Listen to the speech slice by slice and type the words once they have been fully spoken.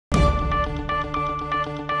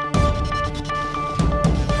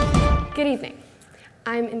Good evening.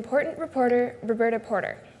 I'm important reporter Roberta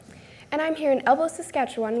Porter, and I'm here in Elbow,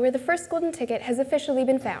 Saskatchewan, where the first golden ticket has officially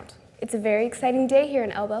been found. It's a very exciting day here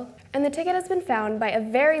in Elbow, and the ticket has been found by a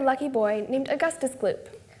very lucky boy named Augustus Gloop.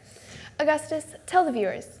 Augustus, tell the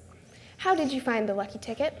viewers, how did you find the lucky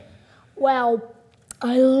ticket? Well,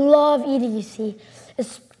 I love eating, you see,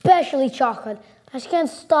 especially chocolate. I just can't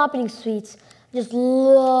stop eating sweets. I just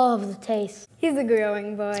love the taste. He's a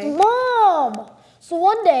growing boy. Mom! So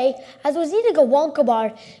one day, as I was eating a Wonka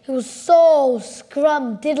bar, it was so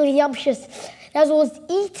scrum-diddly-yumptious. As I was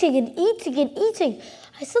eating and eating and eating,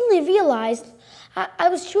 I suddenly realized I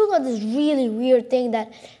was chewing on this really weird thing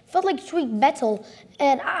that felt like chewing metal,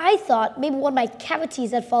 and I thought maybe one of my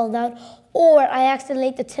cavities had fallen out, or I accidentally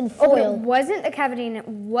ate the tin foil. Oh, but it wasn't a cavity and it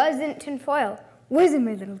wasn't tin foil. Was it,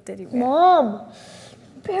 my little teddy bear? Mom,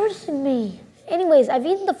 embarrassing me. Anyways, I've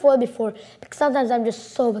eaten the foil before because sometimes I'm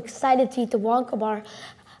just so excited to eat the Wonka bar.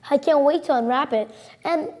 I can't wait to unwrap it.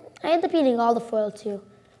 And I end up eating all the foil too.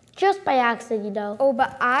 Just by accident, you know. Oh,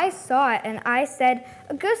 but I saw it and I said,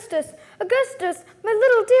 Augustus, Augustus, my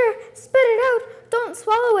little dear, spit it out. Don't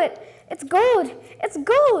swallow it. It's gold. It's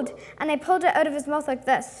gold. And I pulled it out of his mouth like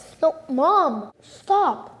this. No, Mom,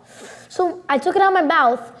 stop. So I took it out of my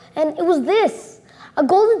mouth and it was this, a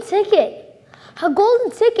golden ticket. A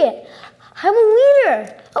golden ticket. I'm a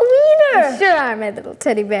wiener! A wiener! Sure are, my little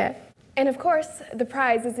teddy bear. And of course, the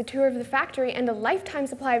prize is a tour of the factory and a lifetime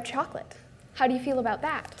supply of chocolate. How do you feel about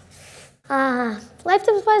that?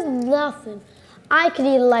 Lifetime supply is nothing. I could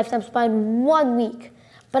eat a lifetime supply in 1 week,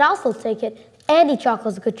 but I'll still take it. Any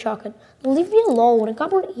chocolate is good chocolate. Leave me alone. I got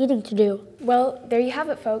more eating to do. Well, there you have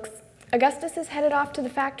it, folks. Augustus is headed off to the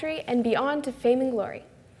factory and beyond to fame and glory.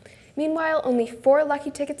 Meanwhile, only 4 lucky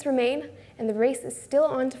tickets remain, and the race is still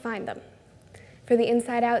on to find them. For the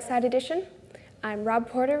Inside Outside edition, I'm Rob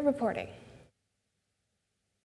Porter reporting.